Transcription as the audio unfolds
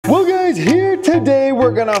guys, here today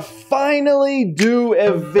we're gonna finally do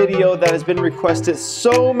a video that has been requested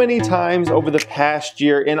so many times over the past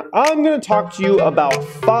year, and I'm gonna talk to you about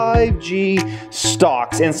 5G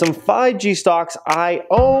stocks and some 5G stocks I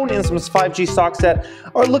own and some 5G stocks that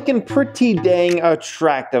are looking pretty dang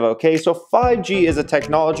attractive, okay? So 5G is a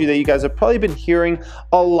technology that you guys have probably been hearing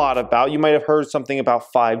a lot about. You might have heard something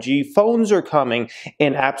about 5G. Phones are coming,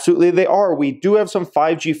 and absolutely they are. We do have some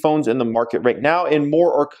 5G phones in the market right now, and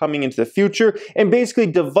more are coming into the future. And basically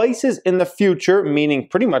devices in the future, meaning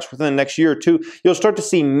pretty much within the next year or two, you'll start to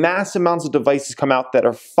see mass amounts of devices come out that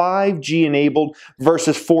are 5G enabled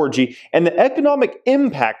versus 4G. And the economic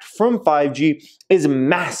impact from 5G is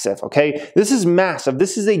massive, okay? This is massive.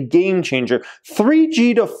 This is a game changer.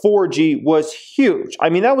 3G to 4G was huge. I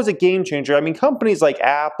mean, that was a game changer. I mean, companies like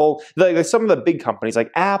Apple, like some of the big companies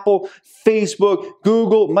like Apple, Facebook,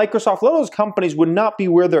 Google, Microsoft, a lot of those companies would not be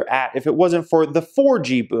where they're at if it wasn't for the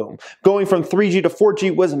 4G boom. Going from 3G to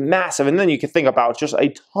 4G was massive. And then you can think about just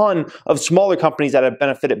a ton of smaller companies that have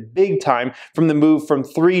benefited big time from the move from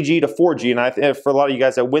 3G to 4G. And for a lot of you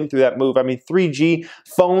guys that went through that move, I mean, 3G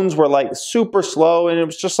phones were like super slow and it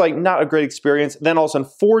was just like not a great experience. Then all of a sudden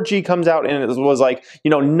 4G comes out and it was like,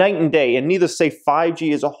 you know, night and day. And needless to say,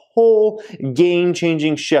 5G is a whole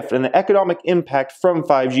game-changing shift, and the economic impact from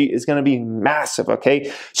 5G is going to be massive,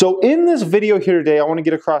 okay? So in this video here today, I want to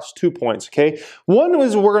get across 2 points, okay? One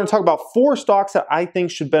is we're going to talk about 4 stocks that I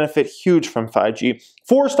think should benefit huge from 5G.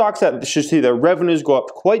 4 stocks that should see their revenues go up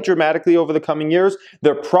quite dramatically over the coming years,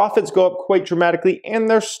 their profits go up quite dramatically, and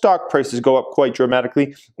their stock prices go up quite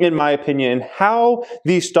dramatically, in my opinion, and how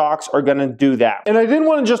these stocks are going to do that. And I didn't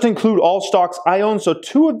want to just include all stocks I own, so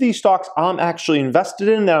 2 of these stocks I'm actually invested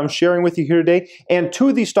in that I'm sharing with you here today, and 2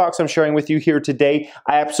 of these stocks I'm sharing with you here today,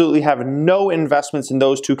 I absolutely have no investments in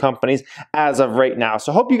those 2 companies as of right now.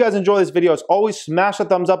 So I hope you guys enjoy this video. As always, smash the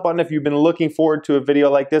thumbs up button if you've been looking forward to a video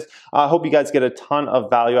like this. I hope you guys get a ton of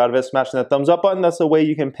value out of it. Smashing that thumbs up button, that's the way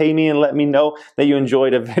you can pay me and let me know that you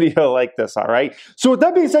enjoyed a video like this, all right? So with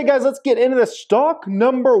that being said, guys, let's get into the stock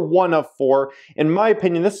number 1 of 4. In my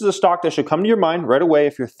opinion, this is a stock that should come to your mind right away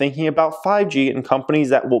if you're thinking about 5G and companies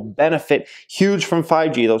that will benefit huge from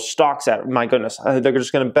 5G. Those stocks that, my goodness, they're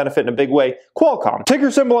just going to benefit in a big way. Qualcomm. Ticker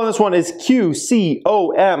symbol on this one is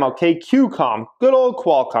QCOM, okay? QCOM. Good old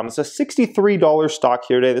Qualcomm. It's a $63 stock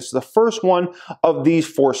here today. This is the first one of these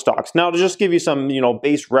 4 stocks. Now, to just give you some, you know,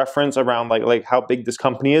 base reference around like how big this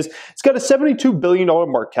company is, it's got a $72 billion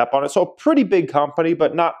market cap on it. So a pretty big company,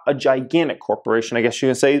 but not a gigantic corporation, I guess you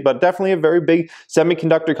can say, but definitely a very big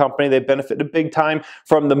semiconductor company. They benefited big time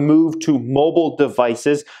from the move to mobile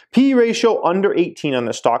devices. P ratio under 18 on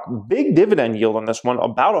the stock. Big dividend yield on this one,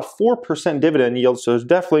 about a 4% dividend yield. So there's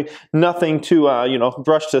definitely nothing to, you know,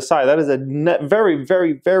 brush to the side. That is a very,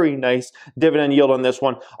 very, very nice dividend yield on this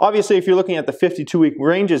one. Obviously, if you're looking at the 52-week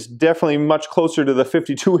range, it's definitely much closer to the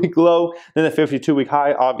 52-week low than the 52-week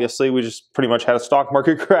high. Obviously, we just pretty much had a stock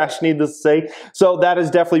market crash, needless to say. So that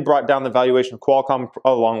has definitely brought down the valuation of Qualcomm,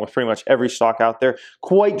 along with pretty much every stock out there,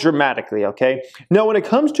 quite dramatically, okay? Now, when it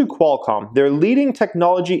comes to Qualcomm, they're leading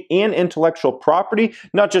technology and intellectual property,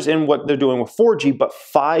 not just in what they're doing with 4G, but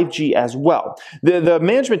 5G as well. The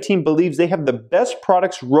management team believes they have the best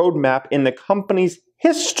products roadmap in the company's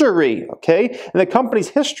history, okay? In the company's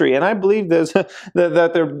history, and I believe there's that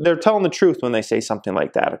they're telling the truth when they say something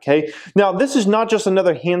like that, okay? Now, this is not just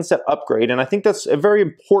another handset upgrade, and I think that's very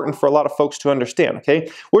important for a lot of folks to understand, okay?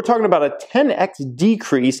 We're talking about a 10x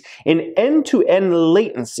decrease in end-to-end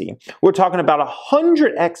latency. We're talking about a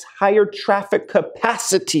 100x higher traffic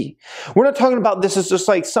capacity. We're not talking about this is just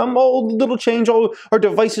like some old little change, or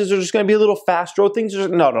devices are just going to be a little faster, or things are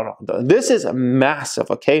just, no. This is massive,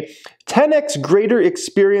 okay? 10x greater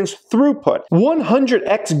experience throughput,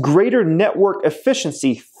 100x greater network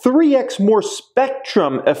efficiency, 3x more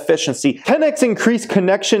spectrum efficiency, 10x increased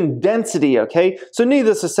connection density, okay? So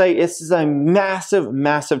needless to say, this is a massive,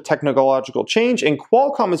 massive technological change, and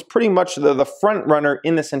Qualcomm is pretty much the front runner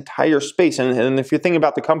in this entire space. And if you're thinking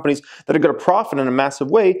about the companies that are going to profit in a massive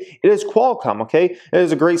way, it is Qualcomm, okay? It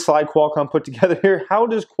is a great slide Qualcomm put together here. How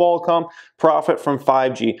does Qualcomm profit from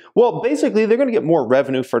 5G? Well, basically, they're going to get more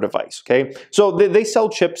revenue per device, okay? So they sell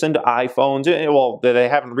chips into iPhones, well, they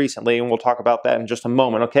haven't recently, and we'll talk about that in just a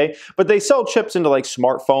moment, okay? But they sell chips into like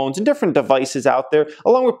smartphones and different devices out there,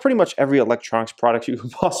 along with pretty much every electronics product you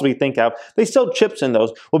could possibly think of. They sell chips in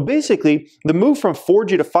those. Well, basically, the move from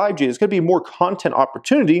 4G to 5G is going to be more content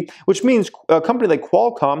opportunity, which means a company like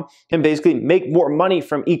Qualcomm can basically make more money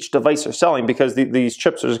from each device they're selling, because these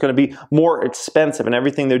chips are just going to be more expensive, and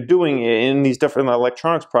everything they're doing in these different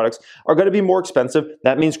electronics products are going to be more expensive.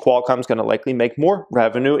 That means Qualcomm Qualcomm's going to likely make more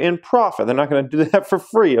revenue and profit. They're not going to do that for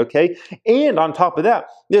free, okay? And on top of that,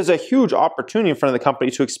 there's a huge opportunity in front of the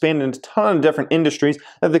company to expand into a ton of different industries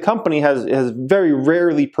that the company has very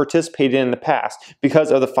rarely participated in the past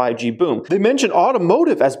because of the 5G boom. They mentioned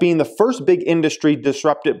automotive as being the first big industry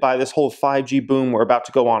disrupted by this whole 5G boom we're about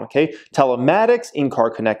to go on, okay? Telematics,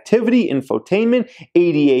 in-car connectivity, infotainment,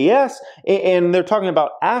 ADAS, and they're talking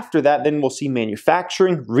about after that, then we'll see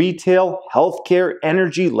manufacturing, retail, healthcare,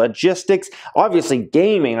 energy, logistics, obviously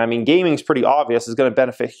gaming. I mean, gaming is pretty obvious, is going to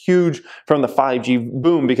benefit huge from the 5G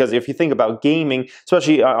boom, because if you think about gaming,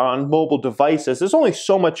 especially on mobile devices, there's only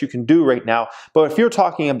so much you can do right now. But if you're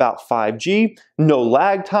talking about 5G, no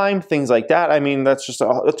lag time, things like that, I mean, that's just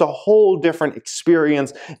it's a whole different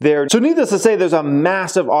experience there. So needless to say, there's a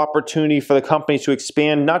massive opportunity for the company to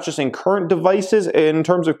expand, not just in current devices in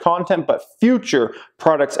terms of content, but future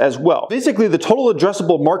products as well. Basically, the total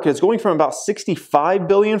addressable market is going from about 65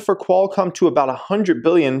 billion for Qualcomm to about 100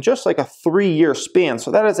 billion, just like a 3-year span.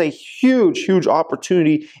 So that is a huge, huge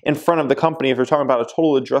opportunity in front of the company if you're talking about a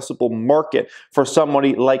total addressable market for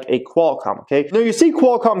somebody like a Qualcomm, okay? Now, you see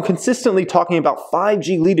Qualcomm consistently talking about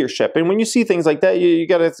 5G leadership, and when you see things like that, you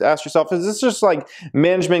got to ask yourself, is this just like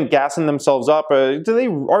management gassing themselves up? Are they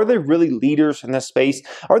really leaders in this space?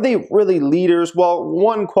 Are they really leaders? Well,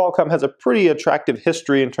 one, Qualcomm has a pretty attractive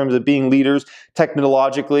history in terms of being leaders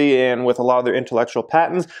technologically and with a lot of their intellectual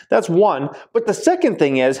patents. That's one. But the second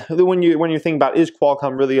thing is, when you think about, is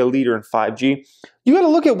Qualcomm really a leader in 5G? You got to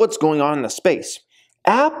look at what's going on in the space.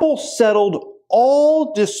 Apple settled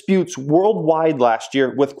all disputes worldwide last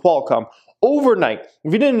year with Qualcomm overnight.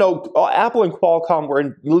 If you didn't know, Apple and Qualcomm were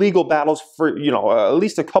in legal battles for, at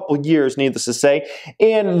least a couple years, needless to say,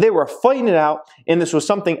 and they were fighting it out, and this was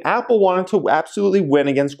something Apple wanted to absolutely win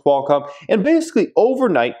against Qualcomm, and basically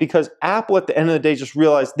overnight, because Apple at the end of the day just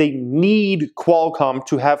realized they need Qualcomm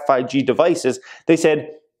to have 5G devices, they said,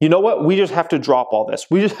 you know what? We just have to drop all this.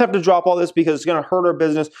 We just have to drop all this because it's going to hurt our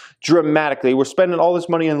business dramatically. We're spending all this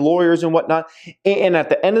money on lawyers and whatnot. And at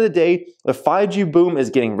the end of the day, the 5G boom is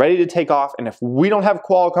getting ready to take off. And if we don't have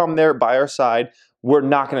Qualcomm there by our side, we're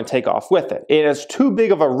not going to take off with it. It is too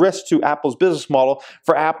big of a risk to Apple's business model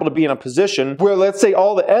for Apple to be in a position where, let's say,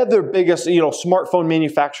 all the other biggest, smartphone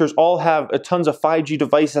manufacturers all have tons of 5G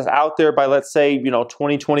devices out there by, let's say,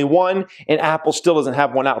 2021, and Apple still doesn't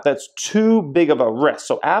have one out. That's too big of a risk.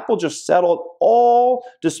 So Apple just settled all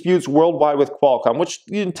disputes worldwide with Qualcomm, which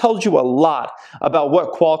tells you a lot about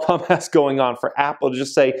what Qualcomm has going on for Apple to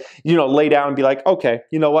just say, lay down and be like, okay,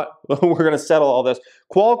 you know what? We're going to settle all this.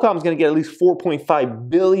 Qualcomm's going to get at least $4.5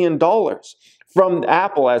 billion from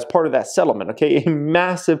Apple as part of that settlement, okay? A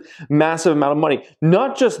massive, massive amount of money.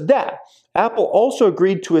 Not just that, Apple also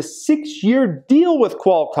agreed to a 6-year deal with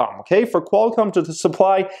Qualcomm, okay, for Qualcomm to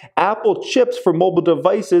supply Apple chips for mobile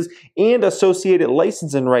devices and associated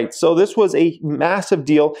licensing rights. So this was a massive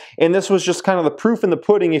deal, and this was just kind of the proof in the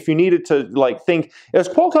pudding if you needed to think, is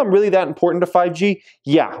Qualcomm really that important to 5G?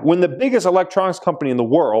 Yeah, when the biggest electronics company in the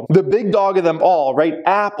world, the big dog of them all, right,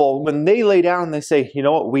 Apple, when they lay down and they say, you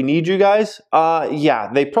know what, we need you guys, yeah,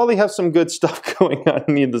 they probably have some good stuff going on,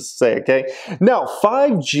 needless to say, okay? Now,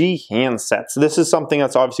 5G handsets. This is something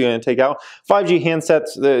that's obviously going to take out. 5G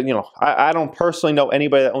handsets, I don't personally know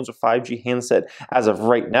anybody that owns a 5G handset as of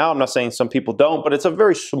right now. I'm not saying some people don't, but it's a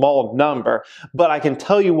very small number. But I can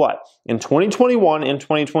tell you what, in 2021 and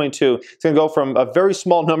 2022, it's going to go from a very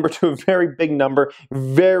small number to a very big number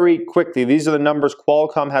very quickly. These are the numbers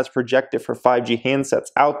Qualcomm has projected for 5G handsets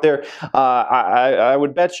out there. I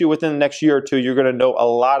would bet you within the next year or two, you're going to know a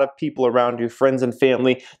lot of people around you, friends and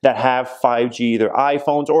family, that have 5G, either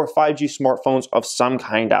iPhones or 5G smartphones of some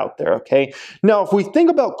kind out there, okay? Now, if we think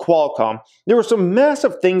about Qualcomm, there were some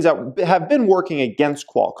massive things that have been working against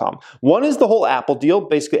Qualcomm. One is the whole Apple deal.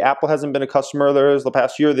 Basically, Apple hasn't been a customer of theirs the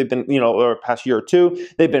past year. They've been, or past year or two,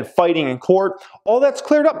 they've been fighting in court. All that's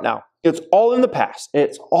cleared up now. It's all in the past.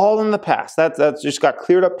 It's all in the past. That's just got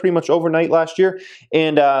cleared up pretty much overnight last year,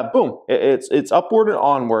 and boom, it's upward and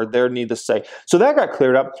onward there, needless to say. So that got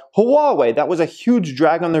cleared up. Huawei, that was a huge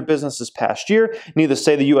drag on their business this past year. Needless to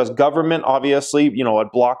say, the U.S. government obviously,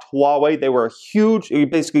 had blocked Huawei. They were a huge,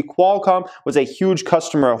 basically Qualcomm was a huge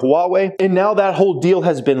customer of Huawei, and now that whole deal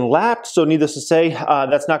has been lapped. So needless to say,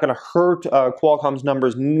 that's not going to hurt Qualcomm's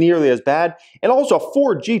numbers nearly as bad. And also,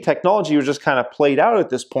 4G technology was just kind of played out at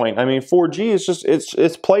this point. I mean, 4G is just,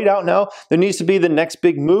 it's played out now. There needs to be the next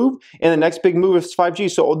big move, and the next big move is 5G.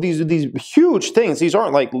 So these huge things, these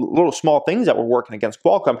aren't like little small things that were working against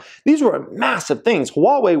Qualcomm. These were massive things.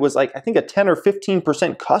 Huawei was like, I think, a 10 or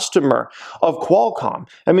 15% customer of Qualcomm.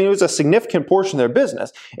 I mean, it was a significant portion of their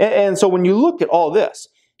business. And so when you look at all this,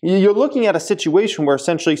 you're looking at a situation where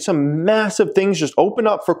essentially some massive things just open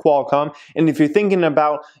up for Qualcomm. And if you're thinking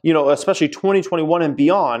about, especially 2021 and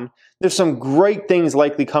beyond, there's some great things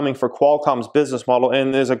likely coming for Qualcomm's business model,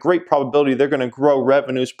 and there's a great probability they're going to grow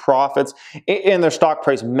revenues, profits, and their stock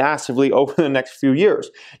price massively over the next few years.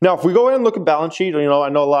 Now, if we go ahead and look at balance sheet, I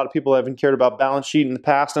know a lot of people haven't cared about balance sheet in the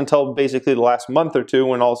past until basically the last month or two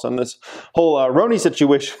when all of a sudden this whole Roni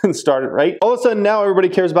situation started, right? All of a sudden now everybody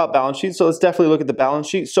cares about balance sheet, so let's definitely look at the balance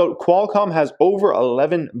sheet. So Qualcomm has over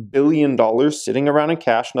 $11 billion sitting around in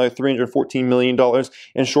cash, another $314 million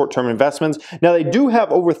in short-term investments. Now, they do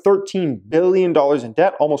have over $13 billion in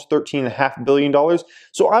debt, almost $13.5 billion.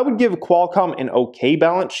 So I would give Qualcomm an okay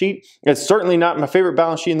balance sheet. It's certainly not my favorite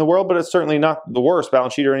balance sheet in the world, but it's certainly not the worst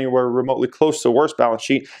balance sheet or anywhere remotely close to the worst balance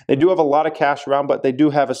sheet. They do have a lot of cash around, but they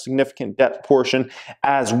do have a significant debt portion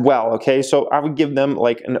as well, okay? So I would give them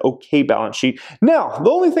like an okay balance sheet. Now, the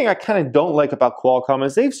only thing I kind of don't like about Qualcomm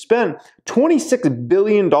is they've spent $26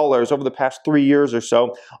 billion over the past 3 years or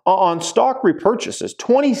so on stock repurchases.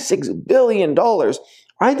 $26 billion.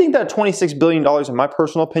 I think that $26 billion, in my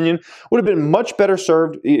personal opinion, would have been much better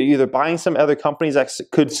served either buying some other companies that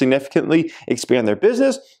could significantly expand their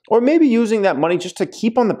business, or maybe using that money just to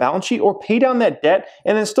keep on the balance sheet or pay down that debt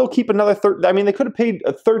and then still keep another they could have paid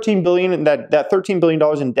 $13 billion and that $13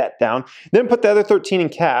 billion in debt down, then put the other 13 in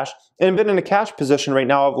cash, and been in a cash position right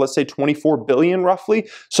now of, let's say, 24 billion roughly,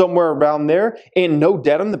 somewhere around there, and no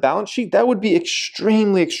debt on the balance sheet. That would be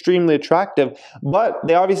extremely, extremely attractive. But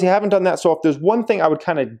they obviously haven't done that. So if there's one thing I would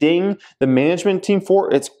kind of ding the management team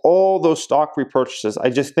for, it's all those stock repurchases. I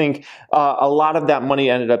just think a lot of that money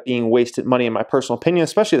ended up being wasted money, in my personal opinion,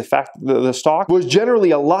 especially the fact that the stock was generally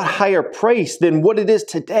a lot higher price than what it is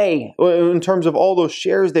today in terms of all those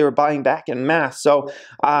shares they were buying back in mass. So,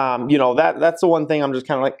 that's the one thing I'm just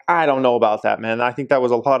kind of like, I don't know about that, man. I think that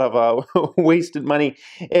was a lot of wasted money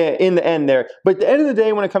in the end there. But at the end of the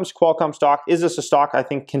day, when it comes to Qualcomm stock, is this a stock I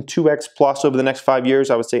think can 2x plus over the next 5 years?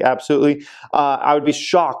 I would say absolutely. I would be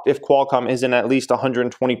shocked if Qualcomm isn't at least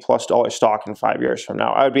 $120 plus stock in 5 years from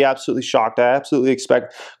now. I would be absolutely shocked. I absolutely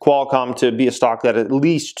expect Qualcomm to be a stock that at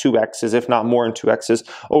least 2x's, if not more than 2x's,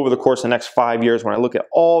 over the course of the next 5 years when I look at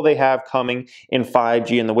all they have coming in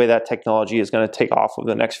 5G and the way that technology is going to take off over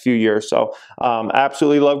the next few years. So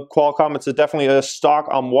absolutely love Qualcomm. It's definitely a stock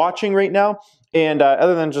I'm watching right now. And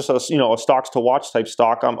other than just a stocks to watch type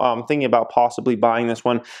stock, I'm thinking about possibly buying this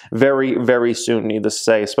one very, very soon, needless to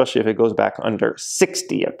say, especially if it goes back under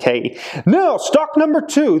 60, okay? Now, stock number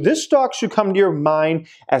 2. This stock should come to your mind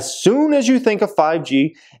as soon as you think of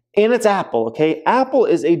 5G, and it's Apple, okay? Apple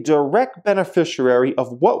is a direct beneficiary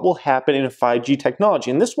of what will happen in 5G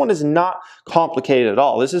technology. And this one is not complicated at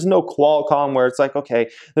all. This is no Qualcomm where it's like, okay,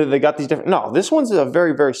 they got these different... No, this one's a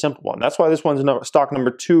very, very simple one. That's why this one's stock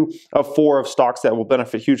number 2 of 4 of stocks that will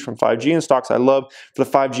benefit huge from 5G and stocks I love for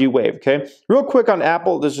the 5G wave, okay? Real quick on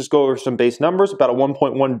Apple, let's just go over some base numbers. About a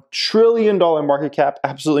 $1.1 trillion market cap,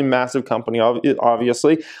 absolutely massive company,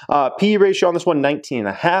 obviously. PE ratio on this one,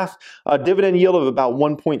 19.5. Dividend yield of about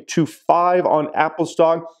 1.25 on Apple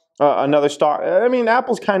stock. Another stock,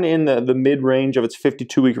 Apple's kind of in the mid-range of its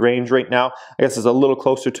 52-week range right now. I guess it's a little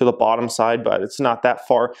closer to the bottom side, but it's not that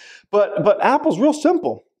far. But Apple's real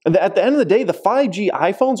simple. At the end of the day, the 5G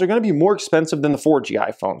iPhones are going to be more expensive than the 4G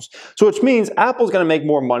iPhones. So which means Apple's going to make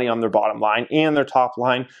more money on their bottom line and their top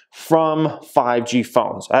line from 5G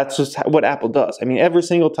phones. That's just what Apple does. Every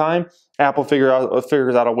single time, Apple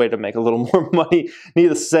figures out a way to make a little more money,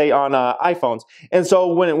 needless to say, on iPhones. And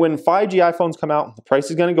so when 5G iPhones come out, the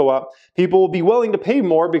price is going to go up. People will be willing to pay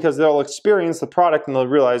more because they'll experience the product and they'll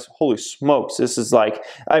realize, holy smokes, this is like,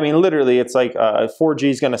 literally, it's like 4G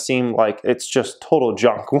is going to seem like it's just total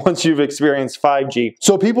junk once you've experienced 5G.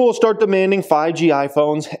 So people will start demanding 5G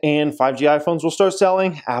iPhones, and 5G iPhones will start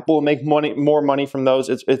selling. Apple will make more money from those.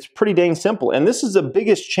 It's pretty dang simple. And this is the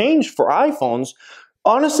biggest change for iPhones,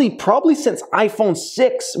 honestly, probably since iPhone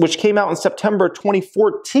 6, which came out in September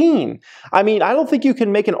 2014. I don't think you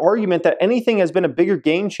can make an argument that anything has been a bigger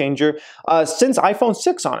game changer since iPhone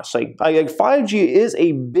 6, honestly. 5G is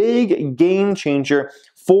a big game changer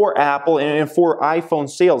for Apple and for iPhone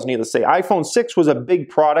sales, needless to say. iPhone 6 was a big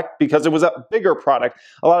product because it was a bigger product.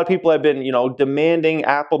 A lot of people have been, demanding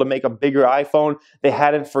Apple to make a bigger iPhone. They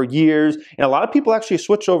hadn't for years. And a lot of people actually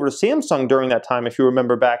switched over to Samsung during that time, if you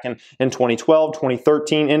remember back in 2012,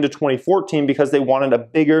 2013, into 2014, because they wanted a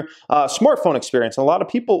bigger smartphone experience. And a lot of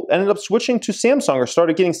people ended up switching to Samsung or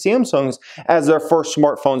started getting Samsungs as their first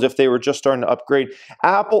smartphones if they were just starting to upgrade.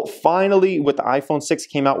 Apple finally, with the iPhone 6,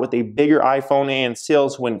 came out with a bigger iPhone, and sales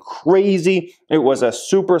sales went crazy. It was a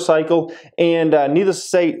super cycle. And needless to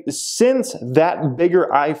say, since that bigger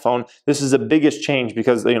iPhone, this is the biggest change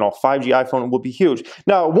because, 5G iPhone will be huge.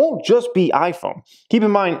 Now, it won't just be iPhone. Keep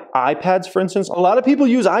in mind, iPads, for instance, a lot of people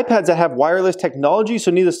use iPads that have wireless technology.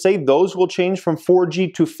 So needless to say, those will change from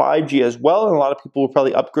 4G to 5G as well. And a lot of people will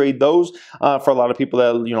probably upgrade those for a lot of people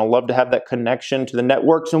that, love to have that connection to the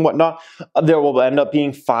networks and whatnot. There will end up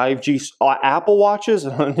being 5G Apple Watches.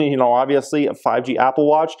 Obviously a 5G Apple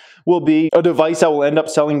Watch will be a device that will end up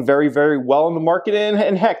selling very, very well in the market.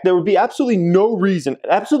 And heck, there would be absolutely no reason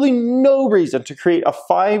to create a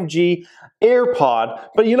 5G AirPod.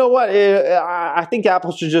 But you know what? I think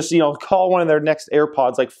Apple should just, call one of their next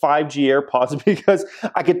AirPods like 5G AirPods, because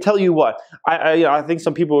I could tell you what, I think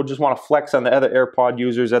some people would just want to flex on the other AirPod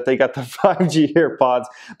users that they got the 5G AirPods.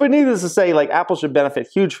 But needless to say, like, Apple should benefit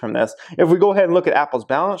huge from this. If we go ahead and look at Apple's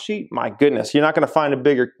balance sheet, my goodness, you're not going to find a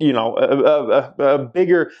bigger, a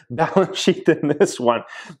bigger balance sheet than this one.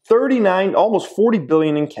 39, almost 40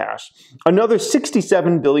 billion in cash, another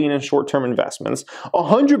 67 billion in short-term investments,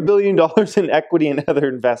 $100 billion in equity and other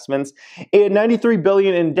investments, and 93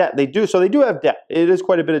 billion in debt. They do have debt. It is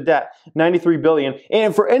quite a bit of debt, 93 billion.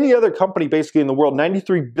 And for any other company basically in the world,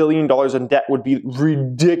 93 billion dollars in debt would be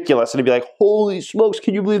ridiculous. And it'd be like, holy smokes,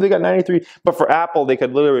 can you believe they got 93? But for Apple, they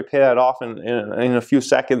could literally pay that off in a few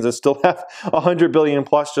seconds and still have 100 billion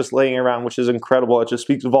plus just laying around, which is incredible. It just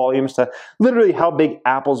speaks volumes to literally how big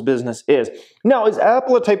Apple's business is. Now, is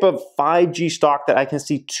Apple a type of 5G stock that I can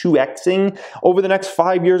see 2xing over the next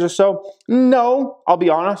 5 years or so? No, I'll be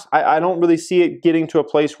honest. I don't really see it getting to a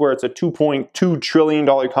place where it's a $2.2 trillion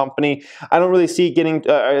company. I don't really see it getting,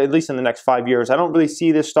 at least in the next 5 years, I don't really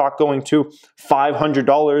see this stock going to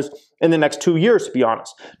 $500 in the next 2 years, to be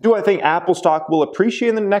honest. Do I think Apple stock will appreciate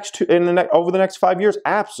over the next 5 years?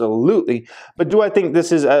 Absolutely. But do I think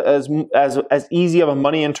this is as easy of a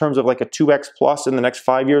money in terms of like a 2x plus in the next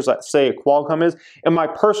 5 years, let's say a Qualcomm is? In my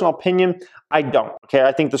personal opinion, I don't. Okay,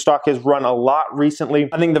 I think the stock has run a lot recently.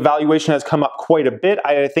 I think the valuation has come up quite a bit.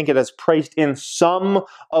 I think it has priced in some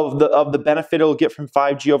of the benefit it'll get from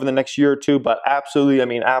 5G over the next year or two. But absolutely, I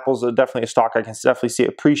mean, Apple's definitely a stock I can definitely see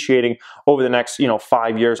appreciating over the next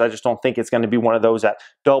 5 years. I just don't think it's going to be one of those that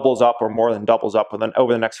doubles up or more than doubles up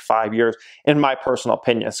over the next 5 years, in my personal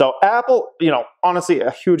opinion. So Apple, honestly,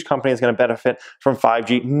 a huge company is going to benefit from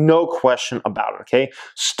 5G, no question about it. Okay,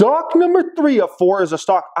 stock number 3 of 4 is a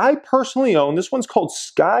stock I personally own. This one's called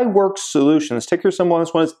Skyworks Solutions. Ticker symbol on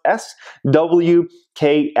this one is SWKS.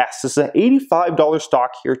 This is an $85 stock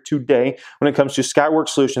here today when it comes to Skyworks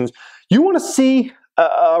Solutions. You want to see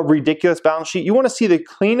a ridiculous balance sheet? You want to see the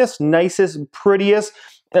cleanest, nicest, prettiest,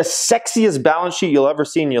 the sexiest balance sheet you'll ever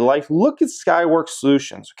see in your life? Look at Skyworks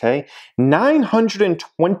Solutions, okay?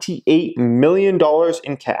 $928 million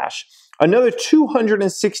in cash. Another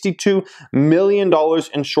 $262 million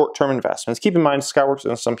in short-term investments. Keep in mind, Skyworks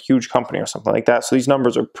is some huge company or something like that, so these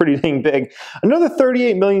numbers are pretty dang big. Another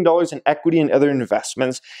 $38 million in equity and other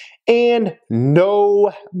investments. And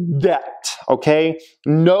no debt, okay?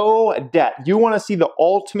 No debt. You want to see the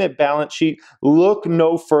ultimate balance sheet? Look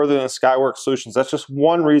no further than Skyworks Solutions. That's just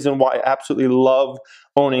one reason why I absolutely love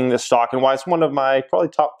owning this stock and why it's one of my probably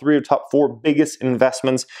top 3 or top 4 biggest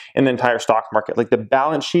investments in the entire stock market. Like, the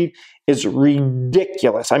balance sheet is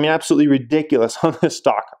ridiculous. I mean, absolutely ridiculous on this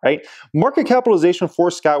stock, right? Market capitalization for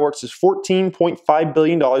Skyworks is $14.5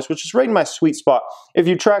 billion, which is right in my sweet spot. If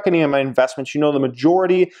you track any of my investments, you know the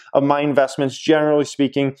majority of my investments, generally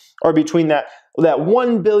speaking, are between that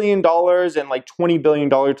 $1 billion and like $20 billion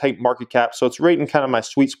type market cap. So it's right in kind of my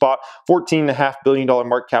sweet spot. $14.5 billion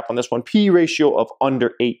market cap on this one. P/E ratio of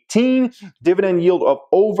under 18. Dividend yield of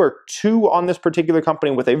over 2 on this particular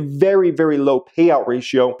company with a very, very low payout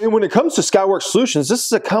ratio. And when it comes to Skyworks Solutions, this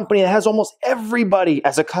is a company that has almost everybody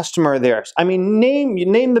as a customer of theirs. I mean,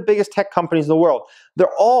 name the biggest tech companies in the world. They're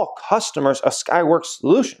all customers of Skyworks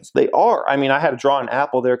Solutions. They are. I mean, I had to draw an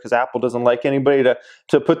Apple there because Apple doesn't like anybody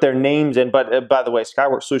to put their names in. But by the way,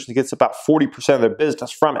 Skyworks Solutions gets about 40% of their business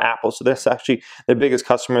from Apple. So that's actually their biggest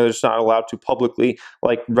customer. They're just not allowed to publicly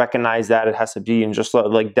recognize that. It has to be in just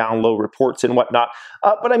down low reports and whatnot.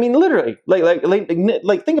 But I mean, literally,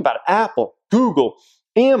 think about it. Apple, Google,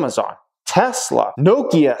 Amazon, Tesla,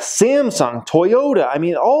 Nokia, Samsung, Toyota. I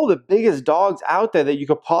mean, all the biggest dogs out there that you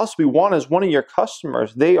could possibly want as one of your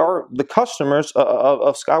customers. They are the customers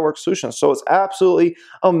of Skyworks Solutions. So it's absolutely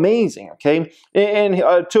amazing, okay? And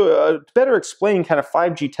to better explain kind of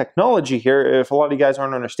 5G technology here, if a lot of you guys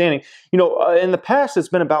aren't understanding, in the past, it's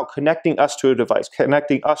been about connecting us to a device,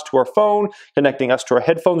 connecting us to our phone, connecting us to our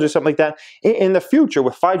headphones or something like that. In the future,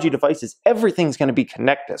 with 5G devices, everything's going to be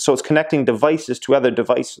connected. So it's connecting devices to other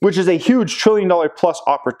devices, which is a huge huge trillion-dollar plus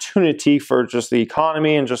opportunity for just the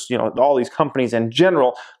economy and just, all these companies in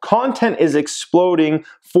general. Content is exploding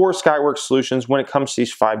for Skyworks Solutions when it comes to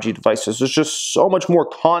these 5G devices. There's just so much more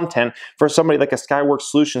content for somebody like a Skyworks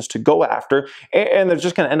Solutions to go after, and they're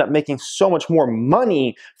just going to end up making so much more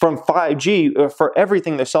money from 5G for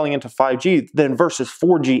everything they're selling into 5G than versus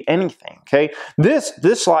 4G anything. Okay,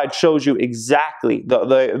 this slide shows you exactly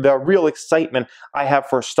the real excitement I have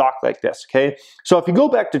for a stock like this. Okay, so if you go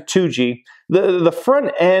back to 2G, the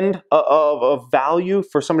front end of value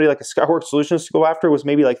for somebody like a Skyworks Solutions to go after was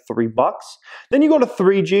maybe like $3. Then you go to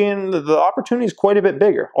 3G and the opportunity is quite a bit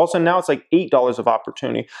bigger. Also now it's like $8 of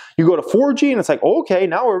opportunity. You go to 4G and it's like, okay,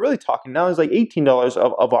 now we're really talking. Now it's like $18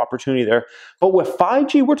 of opportunity there. But with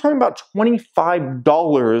 5G, we're talking about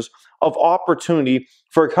 $25 of opportunity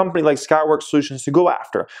for a company like Skyworks Solutions to go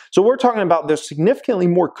after. So we're talking about there's significantly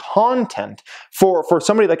more content for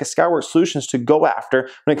somebody like a Skyworks Solutions to go after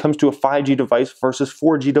when it comes to a 5G device versus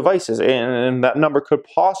 4G devices. And that number could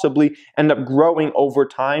possibly end up growing over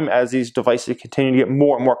time as these devices continue to get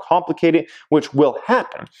more and more complicated, which will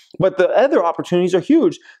happen. But the other opportunities are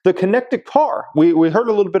huge. The connected car, we heard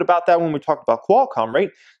a little bit about that when we talked about Qualcomm, right?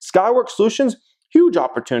 Skyworks Solutions, huge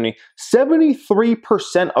opportunity.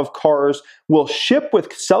 73% of cars will ship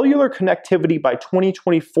with cellular connectivity by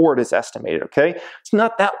 2024, it is estimated, okay? It's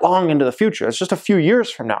not that long into the future. It's just a few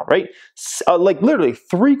years from now, right? Like literally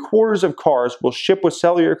 3/4 of cars will ship with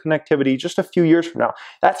cellular connectivity just a few years from now.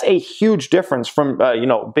 That's a huge difference from,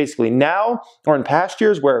 basically now or in past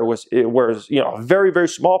years where it was a very, very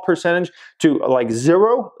small percentage to like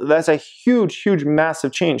zero. That's a huge, huge,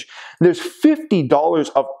 massive change. There's $50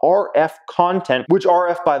 of RF content, which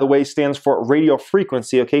RF, by the way, stands for radio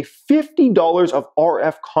frequency, okay? $50 of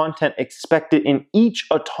RF content expected in each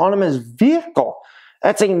autonomous vehicle.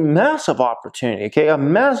 That's a massive opportunity, okay? A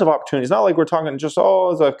massive opportunity. It's not like we're talking just,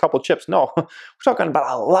 it's a couple chips. No, we're talking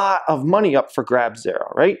about a lot of money up for grabs there,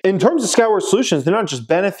 right? In terms of Skyworks Solutions, they're not just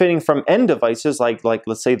benefiting from end devices like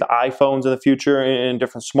let's say the iPhones in the future and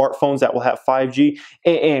different smartphones that will have 5G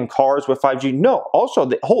and cars with 5G. No, also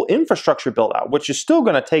the whole infrastructure build out, which is still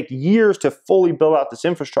going to take years to fully build out this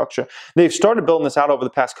infrastructure. They've started building this out over the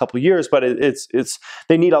past couple of years, but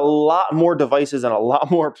they need a lot more devices and a lot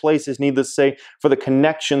more places, needless to say, for the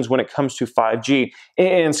connections when it comes to 5G.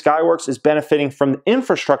 And Skyworks is benefiting from the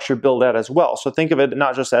infrastructure build out as well. So think of it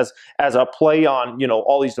not just as a play on,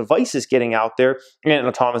 all these devices getting out there and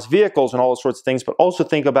autonomous vehicles and all those sorts of things, but also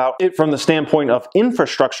think about it from the standpoint of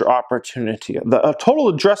infrastructure opportunity. The total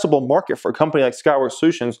addressable market for a company like Skyworks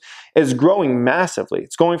Solutions is growing massively.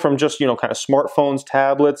 It's going from just, kind of smartphones,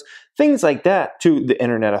 tablets, things like that, to the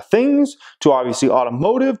Internet of Things, to obviously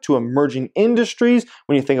automotive, to emerging industries.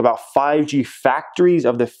 When you think about 5G factories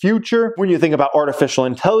of the future, when you think about artificial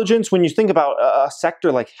intelligence, when you think about a sector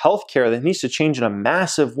like healthcare that needs to change in a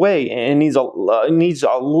massive way and needs a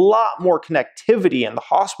lot more connectivity in the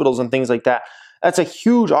hospitals and things like that. That's a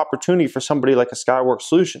huge opportunity for somebody like a Skyworks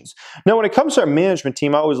Solutions. Now, when it comes to our management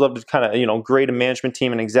team, I always love to kind of, grade a management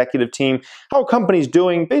team, an executive team, how a company's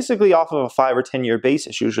doing basically off of a 5 or 10 year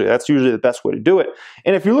basis usually. That's usually the best way to do it.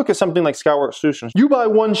 And if you look at something like Skyworks Solutions, you buy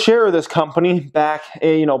one share of this company back,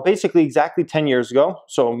 basically exactly 10 years ago.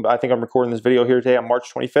 So I think I'm recording this video here today on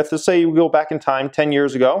March 25th. Let's say you go back in time 10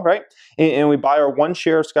 years ago, right? And we buy our one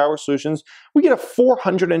share of Skyworks Solutions. We get a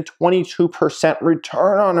 422%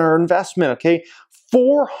 return on our investment, okay?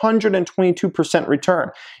 422%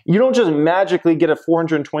 return. You don't just magically get a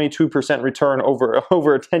 422% return over a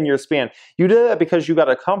 10-year span. You did that because you got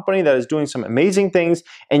a company that is doing some amazing things,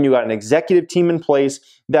 and you got an executive team in place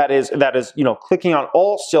that is clicking on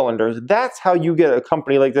all cylinders. That's how you get a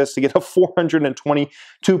company like this to get a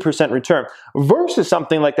 422% return versus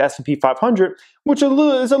something like the S&P 500, which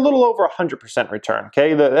is a little over 100% return.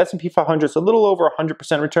 Okay, the S&P 500 is a little over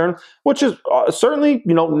 100% return, which is certainly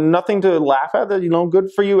nothing to laugh at.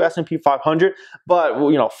 Good for you, S&P 500. But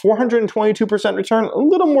 422% return, a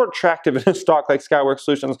little more attractive in a stock like Skyworks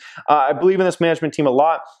Solutions. I believe in this management team a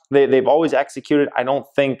lot. They've always executed. I don't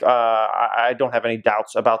have any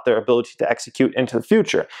doubts about their ability to execute into the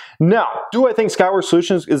future. Now, do I think Skyworks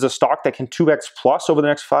Solutions is a stock that can 2x plus over the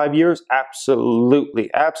next 5 years?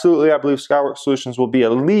 Absolutely. Absolutely. I believe Skyworks Solutions will be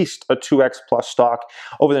at least a 2x plus stock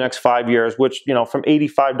over the next 5 years, which, from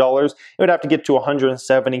 $85, it would have to get to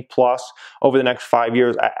 170 plus over the next 5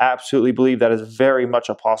 years. I absolutely believe that is very much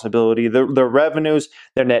a possibility. The revenues,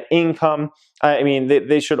 their net income, I mean,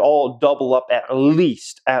 they should all double up at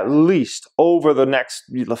least over the next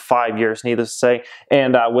 5 years, needless to say.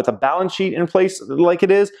 And with a balance sheet in place like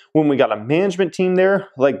it is, when we got a management team there,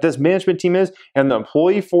 like this management team is, and the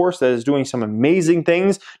employee force that is doing some amazing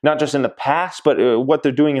things, not just in the past, but what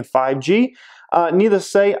they're doing in 5G. Needless to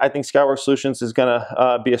say, I think Skyworks Solutions is going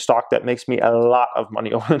to be a stock that makes me a lot of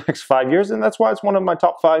money over the next 5 years, and that's why it's one of my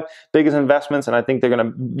top 5 biggest investments, and I think they're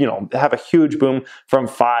going to, have a huge boom from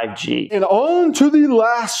 5G. And on to the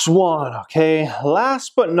last one, okay?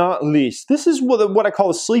 Last but not least, this is what I call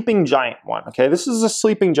a sleeping giant one, okay? This is a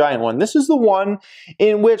sleeping giant one. This is the one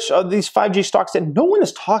in which these 5G stocks that no one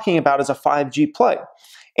is talking about as a 5G play.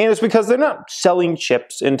 And it's because they're not selling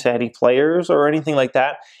chips into any players or anything like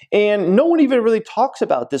that. And no one even really talks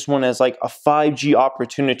about this one as like a 5G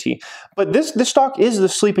opportunity. But this stock is the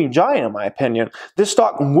sleeping giant, in my opinion. This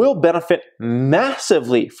stock will benefit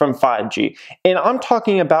massively from 5G. And I'm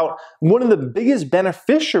talking about one of the biggest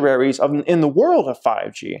beneficiaries in the world of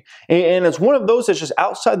 5G. And it's one of those that's just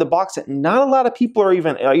outside the box that not a lot of people are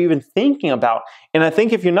even thinking about. And I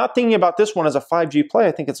think if you're not thinking about this one as a 5G play,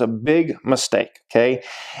 I think it's a big mistake, okay?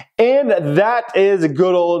 And that is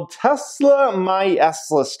good old Tesla, my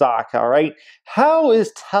Tesla stock, all right? How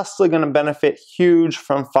is Tesla going to benefit huge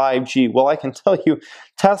from 5G? Well, I can tell you,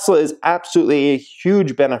 Tesla is absolutely a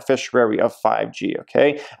huge beneficiary of 5G,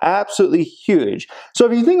 okay? Absolutely huge. So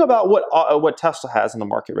if you think about what Tesla has in the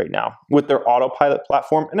market right now with their autopilot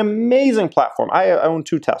platform, an amazing platform. I own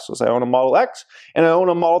 2 Teslas. I own a Model X and I own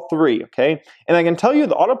a Model 3, okay? And I can tell you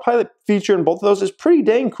the autopilot feature in both of those is pretty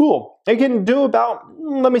dang cool. It can do about,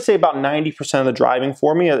 let me say, about 90% of the driving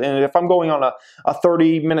for me. And if I'm going on a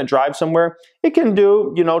 30-minute drive somewhere, it can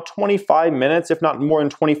do, 25 minutes, if not more than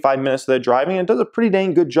 25 minutes of the driving. It does a pretty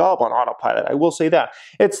dang good job on autopilot. I will say that.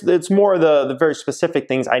 It's more the very specific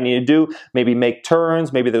things I need to do, maybe make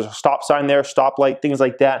turns, maybe there's a stop sign there, stoplight, things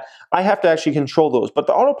like that. I have to actually control those. But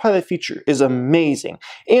the autopilot feature is amazing.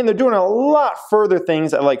 And they're doing a lot further things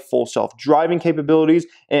that like full self-driving capabilities.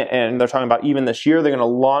 And they're talking about even this year, they're going to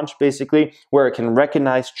launch basically where it can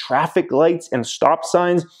recognize traffic lights and stop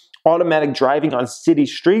signs, automatic driving on city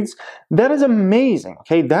streets. That is amazing,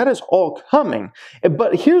 okay? That is all coming.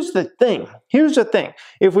 But here's the thing.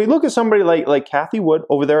 If we look at somebody like Kathy Wood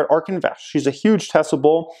over there at ARK Invest, she's a huge Tesla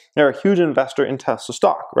bull. They're a huge investor in Tesla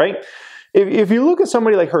stock, right? If you look at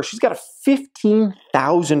somebody like her, she's got a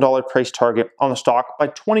 $15,000 price target on the stock by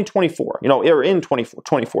 2024, or in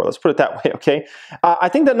 2024, let's put it that way, okay? I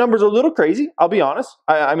think that number's a little crazy, I'll be honest.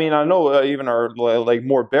 I mean, I know even our like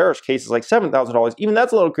more bearish cases like $7,000, even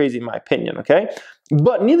that's a little crazy in my opinion, okay?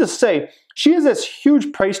 But needless to say, she has this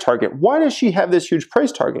huge price target. Why does she have this huge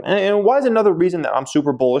price target? And why is another reason that I'm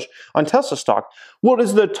super bullish on Tesla stock? Well, it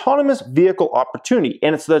is the autonomous vehicle opportunity,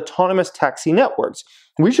 and it's the autonomous taxi networks.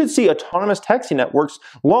 We should see autonomous taxi networks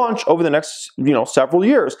launch over the next, several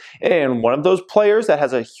years. And one of those players that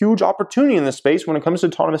has a huge opportunity in this space when it comes to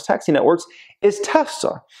autonomous taxi networks is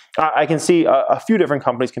Tesla. I can see a few different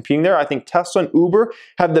companies competing there. I think Tesla and Uber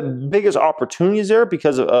have the biggest opportunities there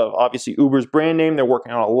because of obviously Uber's brand name. They're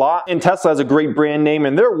working on a lot. And Tesla has a great brand name,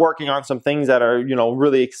 and they're working on some things that are,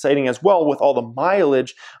 really exciting as well with all the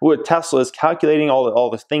mileage. What Tesla is calculating, all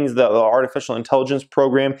the things that the artificial intelligence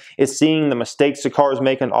program is seeing, the mistakes the cars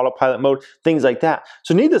make in autopilot mode, things like that.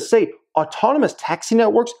 So needless to say, autonomous taxi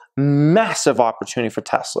networks, massive opportunity for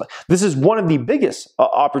Tesla. This is one of the biggest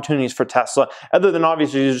opportunities for Tesla, other than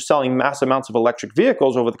obviously just selling mass amounts of electric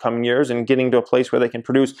vehicles over the coming years and getting to a place where they can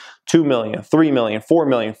produce 2 million, 3 million, 4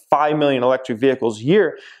 million, 5 million electric vehicles a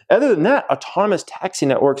year. Other than that, autonomous taxi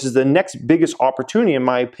networks is the next biggest opportunity, in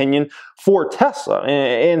my opinion, for Tesla.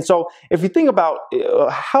 And so if you think about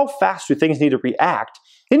how fast do things need to react,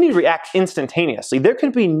 they need to react instantaneously. There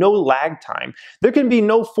can be no lag time. There can be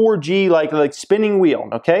no 4G like spinning wheel,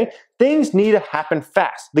 okay? Things need to happen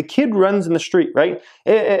fast. The kid runs in the street, right?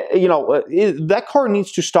 That car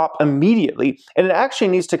needs to stop immediately, and it actually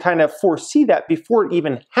needs to kind of foresee that before it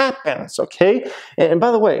even happens, okay? And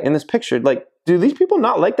by the way, in this picture, do these people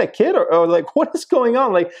not like that kid, or like what is going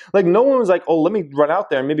on? Like no one was like, oh, let me run out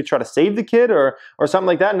there and maybe try to save the kid or something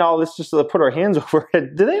like that. No, let's just put our hands over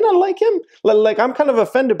it. Do they not like him? Like I'm kind of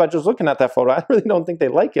offended by just looking at that photo. I really don't think they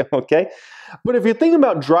like him, okay? But if you're thinking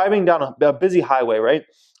about driving down a busy highway, right?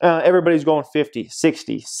 Everybody's going 50,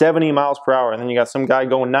 60, 70 miles per hour. And then you got some guy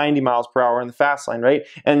going 90 miles per hour in the fast lane, right?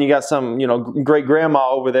 And you got some, great grandma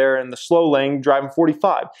over there in the slow lane driving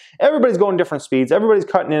 45. Everybody's going different speeds. Everybody's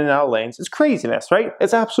cutting in and out of lanes. It's craziness, right?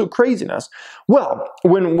 It's absolute craziness. Well,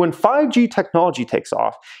 when 5G technology takes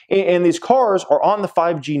off and these cars are on the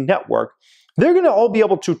 5G network, they're going to all be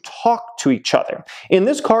able to talk to each other. And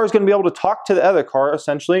this car is going to be able to talk to the other car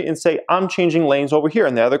essentially and say, I'm changing lanes over here.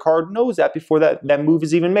 And the other car knows that before that move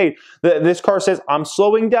is even made. This car says, I'm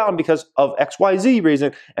slowing down because of XYZ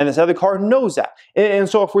reason. And this other car knows that. And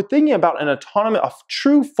so if we're thinking about a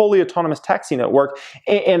true fully autonomous taxi network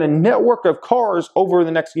and a network of cars over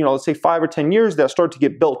the next, let's say 5 or 10 years that start to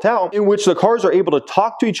get built out, in which the cars are able to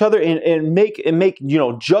talk to each other and make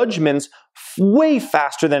judgments way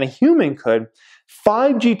faster than a human could.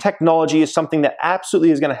 5G technology is something that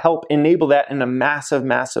absolutely is going to help enable that in a massive,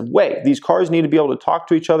 massive way. These cars need to be able to talk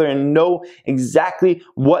to each other and know exactly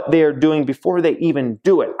what they are doing before they even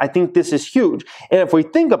do it. I think this is huge. And if we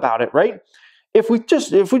think about it, right? If we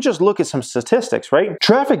just look at some statistics, right?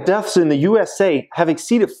 Traffic deaths in the USA have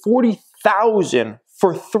exceeded 40,000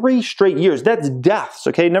 for 3 straight years. That's deaths,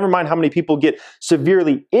 okay? Never mind how many people get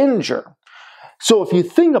severely injured. So if you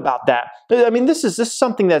think about that, I mean, this is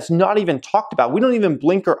something that's not even talked about. We don't even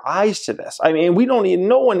blink our eyes to this. I mean,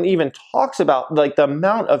 no one even talks about like the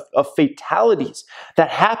amount of fatalities that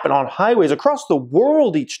happen on highways across the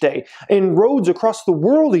world each day, in roads across the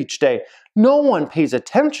world each day. No one pays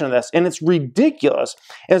attention to this, and it's ridiculous.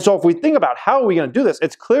 And so if we think about how are we going to do this,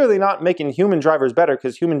 it's clearly not making human drivers better,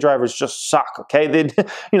 because human drivers just suck, okay?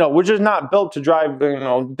 We're just not built to drive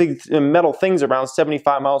big metal things around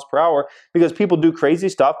 75 miles per hour, because people do crazy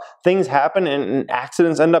stuff, things happen, and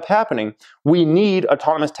accidents end up happening. We need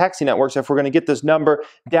autonomous taxi networks if we're going to get this number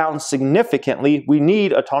down significantly. We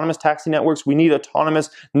need autonomous taxi networks. We need autonomous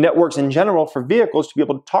networks in general for vehicles to be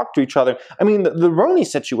able to talk to each other. I mean, the Roni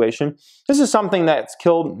situation, this is something that's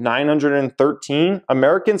killed 913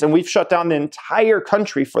 Americans, and we've shut down the entire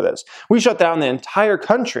country for this. We shut down the entire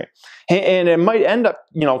country. And it might end up,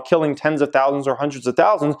 killing tens of thousands or hundreds of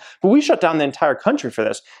thousands, but we shut down the entire country for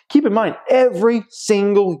this. Keep in mind, every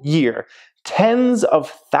single year, tens of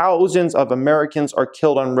thousands of Americans are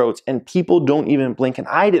killed on roads, and people don't even blink an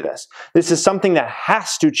eye to this. This is something that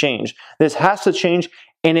has to change. This has to change,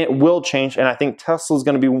 and it will change, and I think Tesla is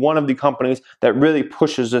going to be one of the companies that really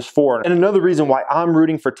pushes this forward. And another reason why I'm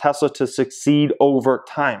rooting for Tesla to succeed over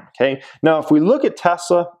time, okay? Now, if we look at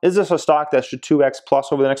Tesla, is this a stock that should 2x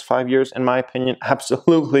plus over the next 5 years? In my opinion,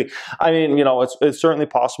 absolutely. I mean, it's certainly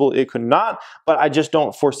possible it could not, but I just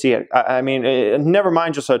don't foresee it. I mean, never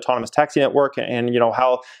mind just an autonomous taxi network and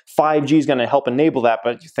how 5G is going to help enable that,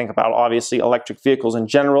 but you think about, obviously, electric vehicles in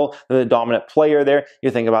general, the dominant player there.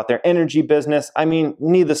 You think about their energy business. I mean,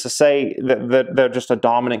 needless to say that they're just a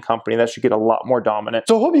dominant company that should get a lot more dominant.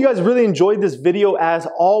 So I hope you guys really enjoyed this video. As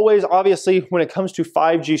always, obviously, when it comes to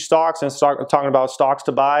 5G stocks and talking about stocks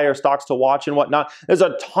to buy or stocks to watch and whatnot, there's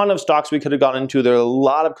a ton of stocks we could have gone into. There are a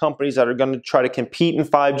lot of companies that are going to try to compete in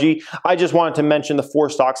 5G. I just wanted to mention the 4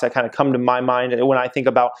 stocks that kind of come to my mind when I think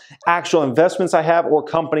about actual investments I have or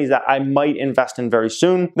companies that I might invest in very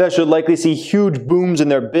soon that should likely see huge booms in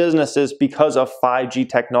their businesses because of 5G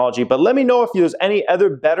technology. But let me know if there's any other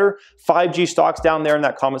better 5G stocks down there in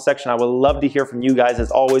that comment section. I would love to hear from you guys, as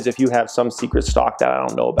always. If you have some secret stock that I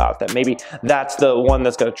don't know about, that maybe that's the one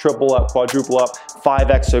that's going to triple up, quadruple up,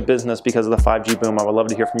 5x their business because of the 5G boom, I would love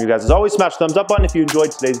to hear from you guys. As always, smash the thumbs up button if you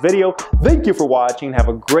enjoyed today's video. Thank you for watching. Have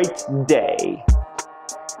a great day.